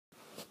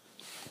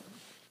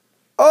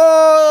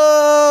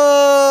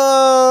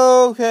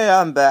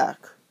I'm back.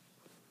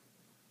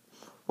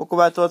 Welcome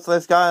back to Let's Play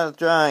Skylanders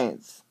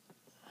Giants.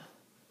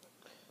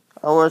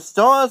 We're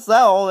still on this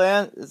level,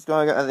 and it's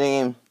going to get a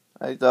theme.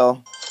 Right,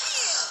 so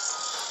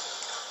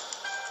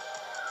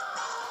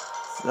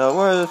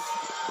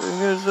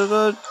here's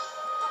a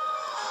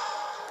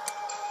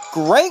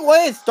great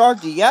way to start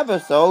the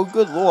episode.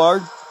 Good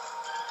lord.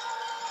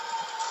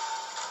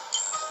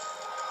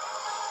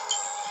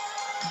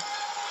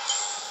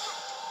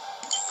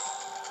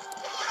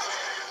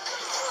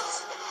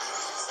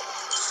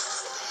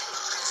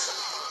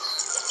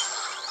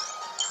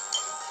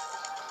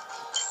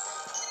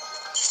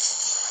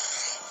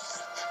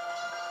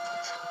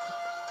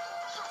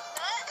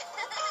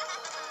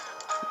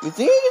 You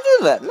think you can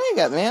do that?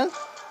 Mega, man.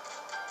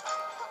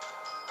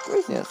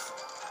 Craziness.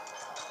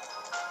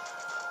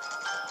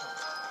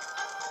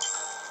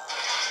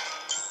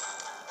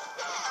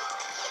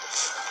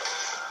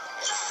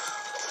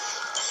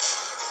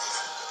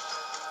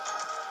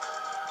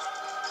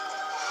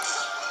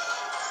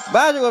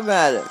 Magical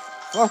magic.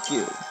 Fuck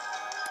you.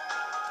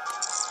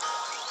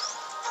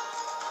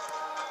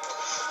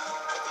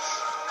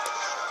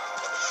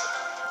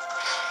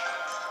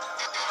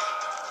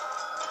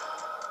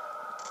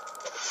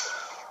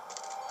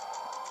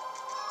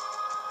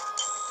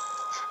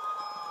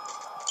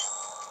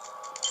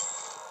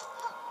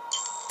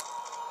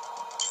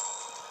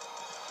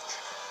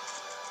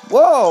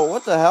 Whoa,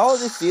 what the hell?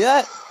 Did you see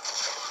that?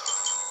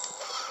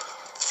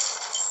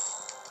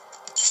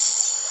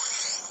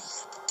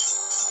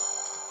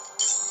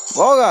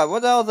 Oh god,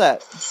 what the hell is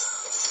that?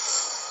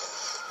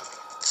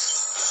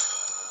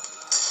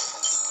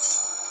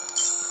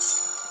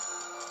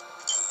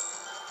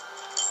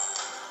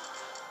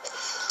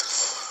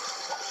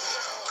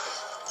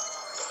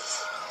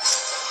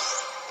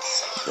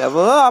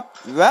 Level up!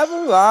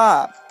 Level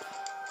up!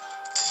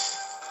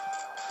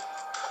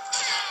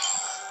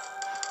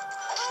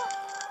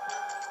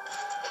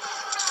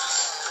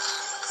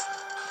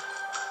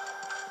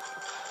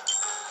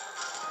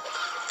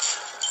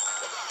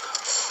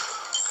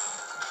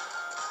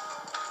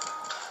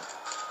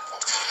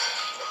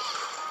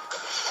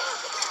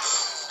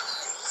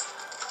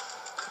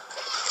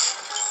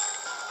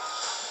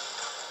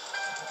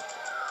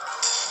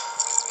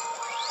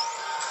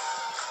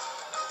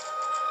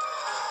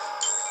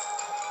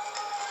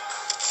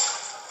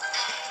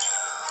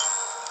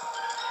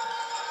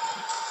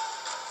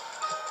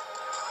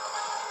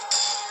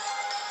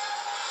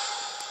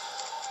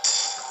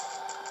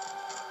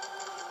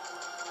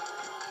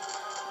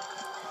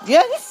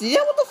 Yeah, you see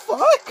that? What the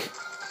fuck?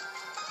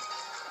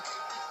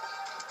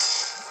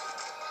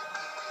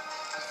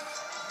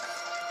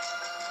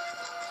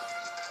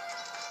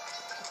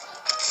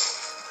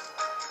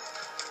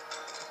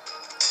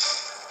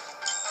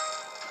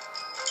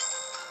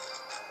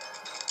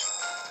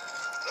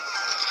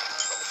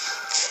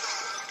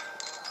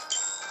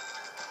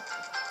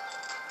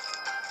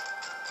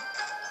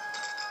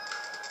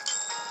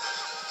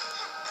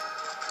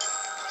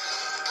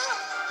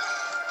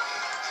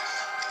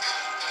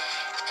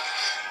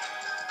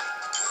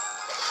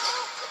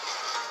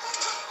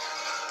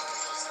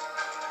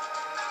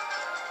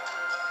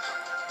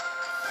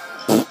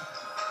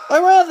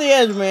 I'm around the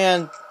edge,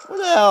 man. What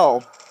the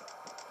hell?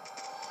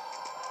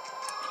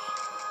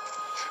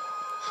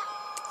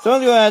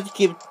 Someone's gonna have to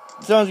keep.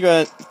 Someone's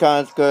gonna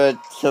kind of good.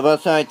 So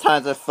that's how many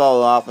times I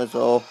fell off, and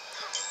so.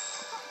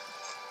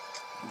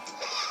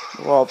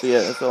 Well, be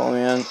it. That's all,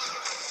 man.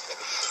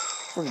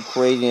 Fucking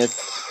craziness.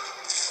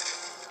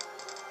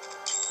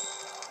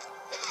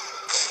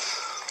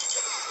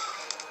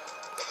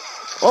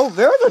 Oh,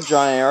 there's a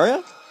giant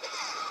area.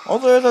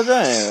 Also, there's a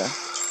giant area.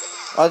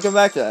 I'll come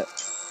back to that.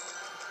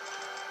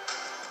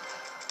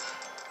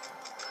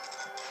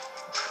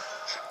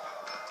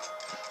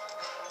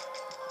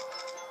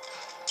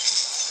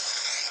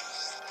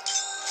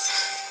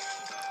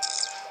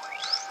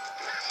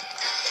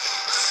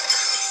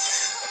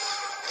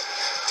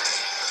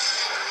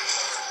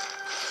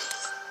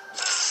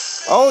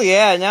 Oh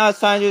yeah, now it's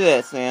time to do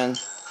this, man.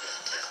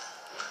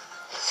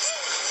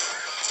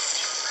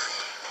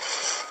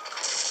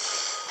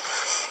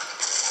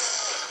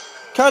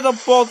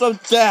 Catapult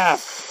of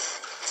death!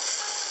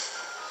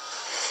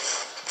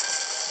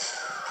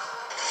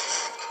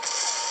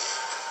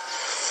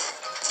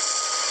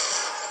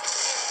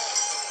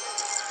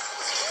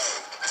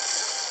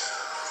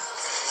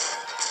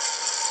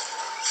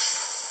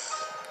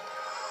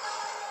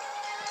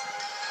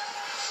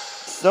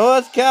 So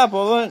that's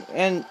Catapult,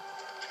 and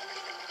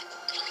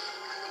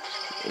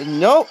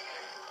nope.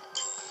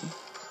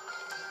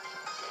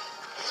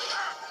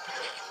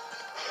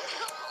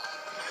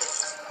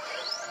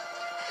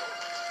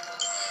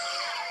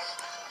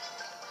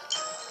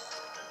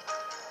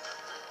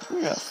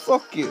 Yeah,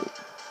 fuck you.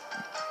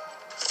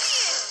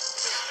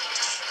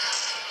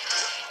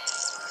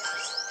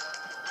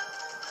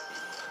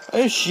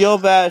 I just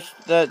shield bash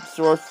that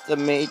source that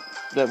made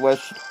that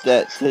was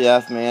that to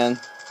death, man.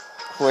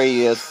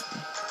 Craziest.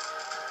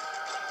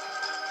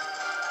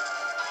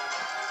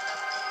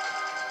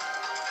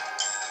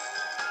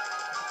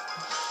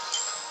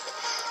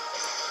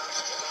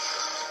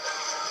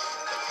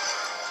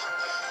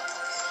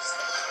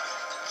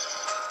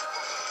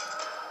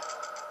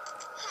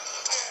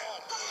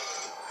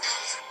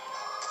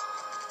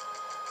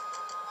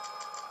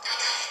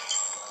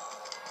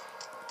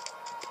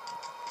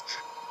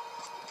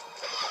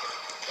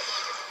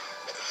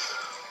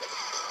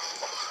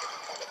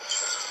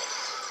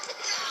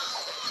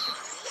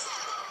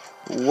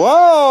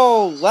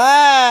 Whoa!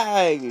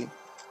 Lag!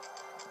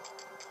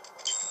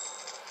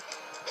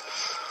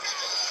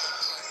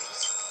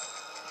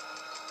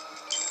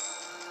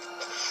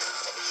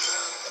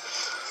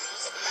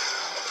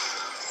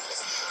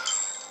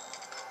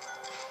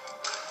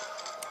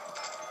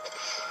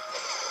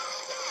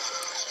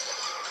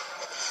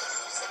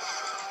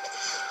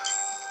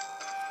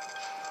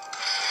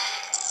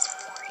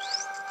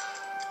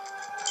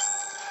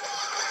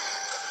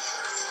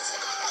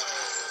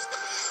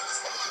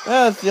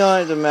 That's the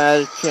only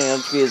dramatic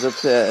change he's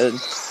upset.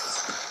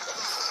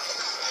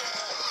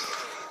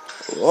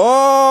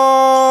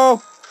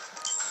 Oh!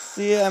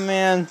 See ya,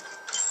 man.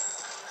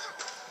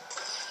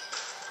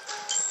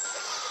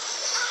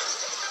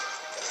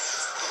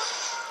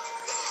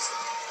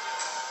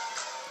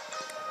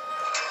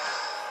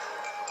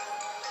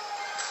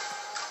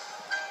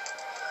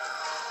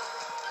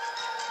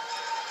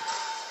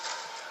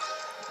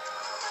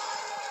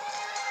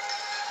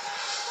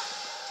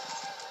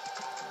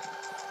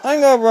 I'm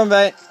gonna run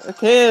back.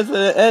 Okay, it's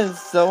it ends,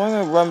 so I'm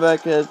gonna run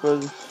back and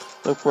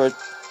look for a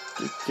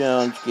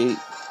challenge gate.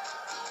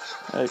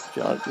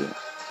 Challenge gate.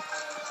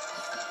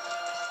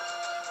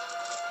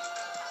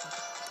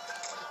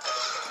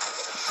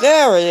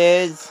 There it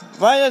is!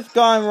 Right, it's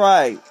gone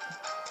right.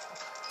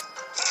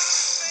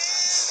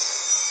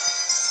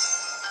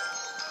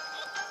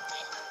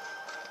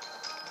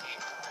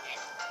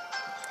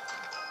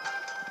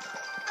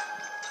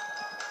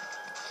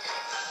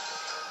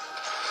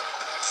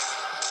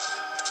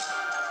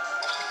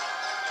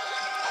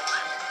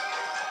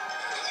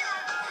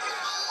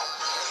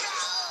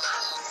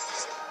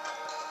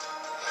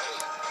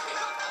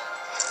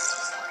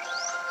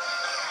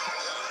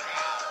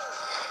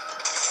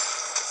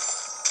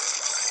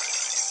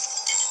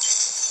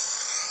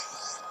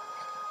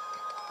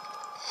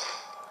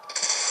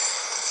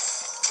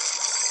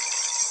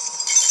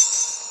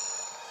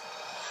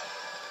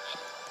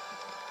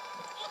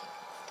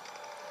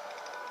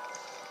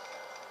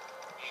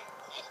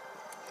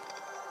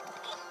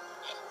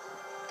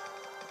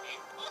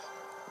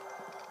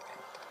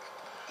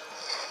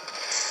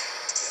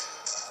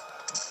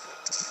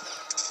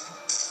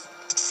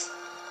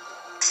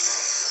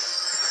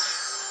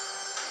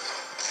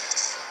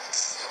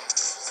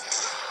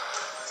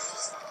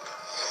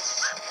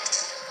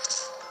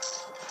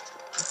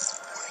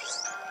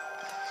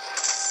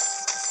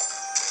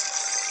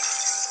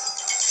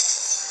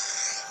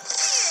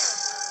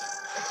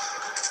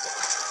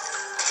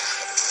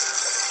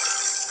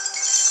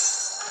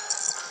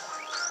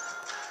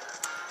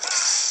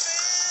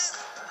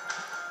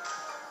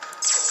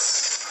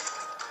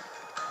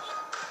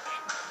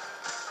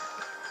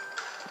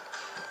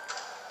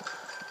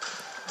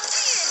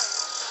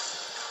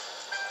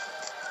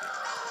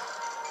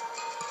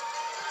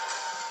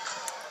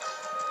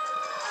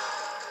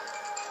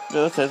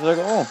 Just as like,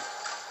 oh.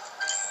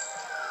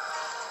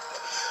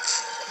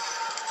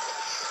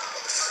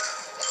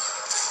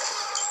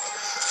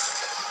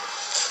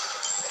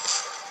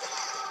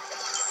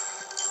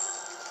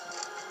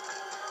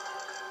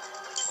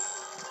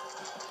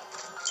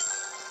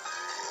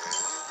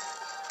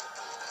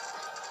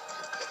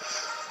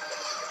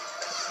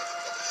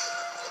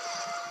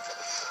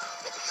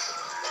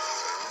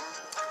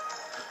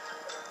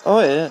 Oh,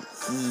 yeah.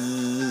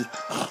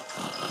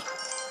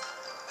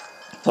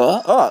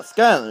 Huh? Oh,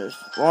 Skylanders.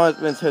 Long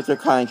has been such a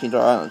kind to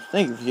our islands.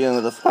 Thank you for dealing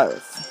with us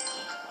pirates.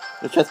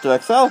 The chest of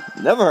Excel?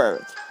 Never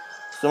heard of it.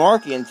 Some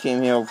Arkeyans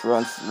came here for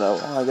once, though.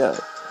 Oh my god.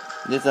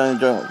 This only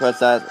enjoying what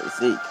quest as I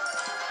seek.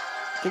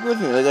 Take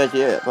with me, like that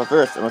here. But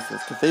first, I must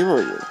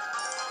favor you.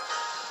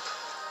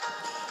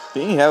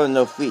 Being here with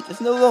no feet,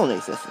 there's no lonely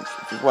existence,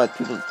 which is why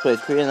people in this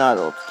place create an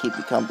idol to keep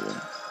you company.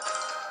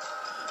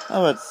 I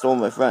went stole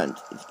my friend.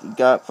 It's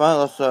got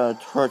finally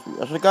charge me.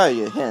 I should guide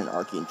you a hidden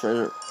Arkeyan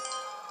treasure.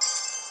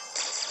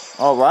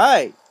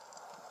 Alright!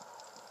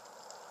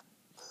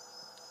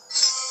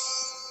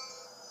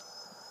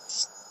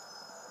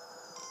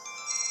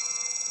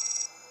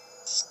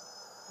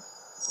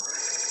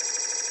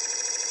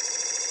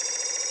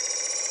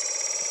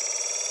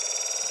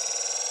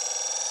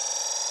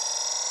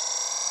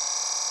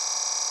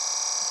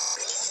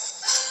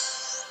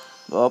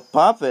 Well,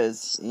 Pop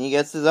is, and he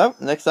gets his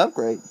next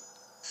upgrade.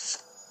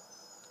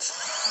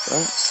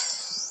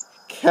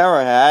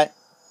 Carrot hat.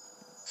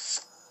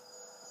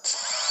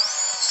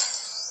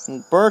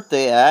 And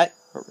birthday hat.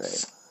 Okay.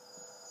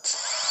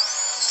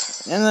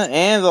 And the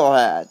anvil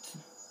hat.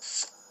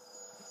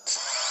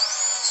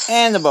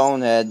 And the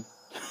bonehead.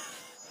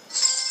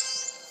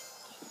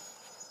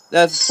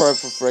 That's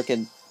perfect for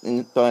frickin'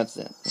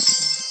 instant.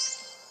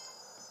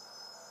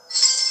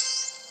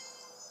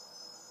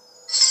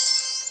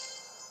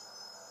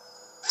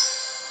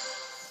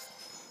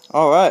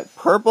 Alright,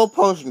 purple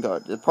potion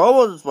card. The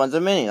purple just one's a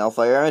mini. I'll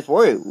fire enemies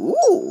for you.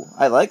 Ooh,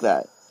 I like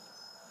that.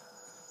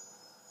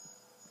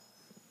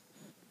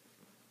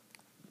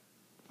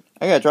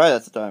 I gotta try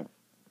that sometime.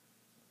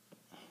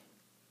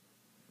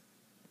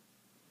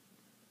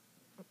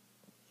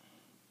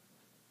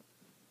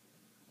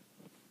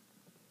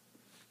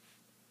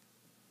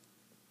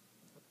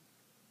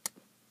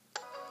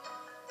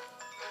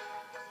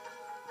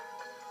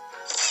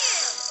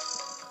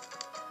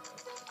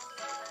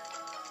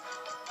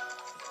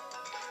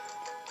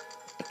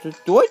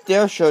 Do I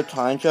dare show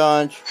time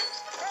challenge?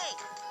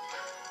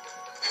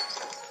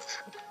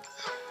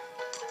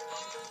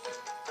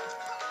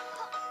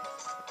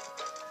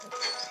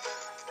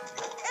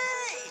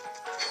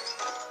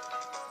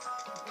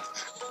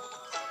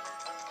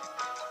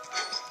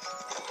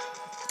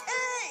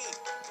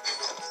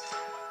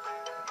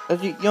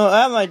 You know,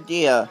 I have an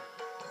idea.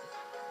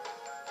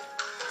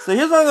 So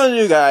here's what I'm gonna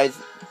do, guys.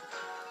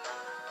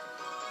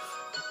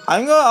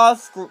 I'm gonna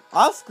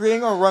off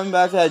screen or run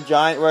back to that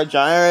where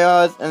giant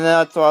area is, and then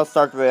that's where I'll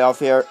start the video off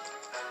here.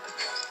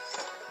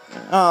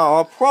 Oh,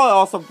 I'll probably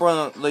also bring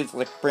at least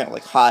bring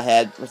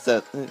Hothead,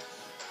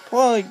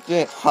 probably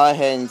get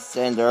Hothead and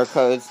Sander,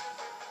 cause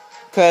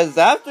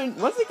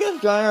once it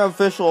gets giant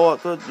official,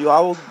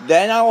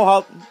 then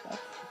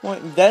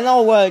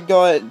I'll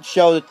go and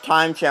show the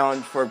time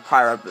challenge for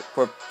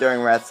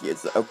during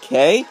rescues.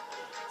 Okay,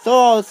 so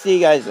I'll see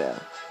you guys there.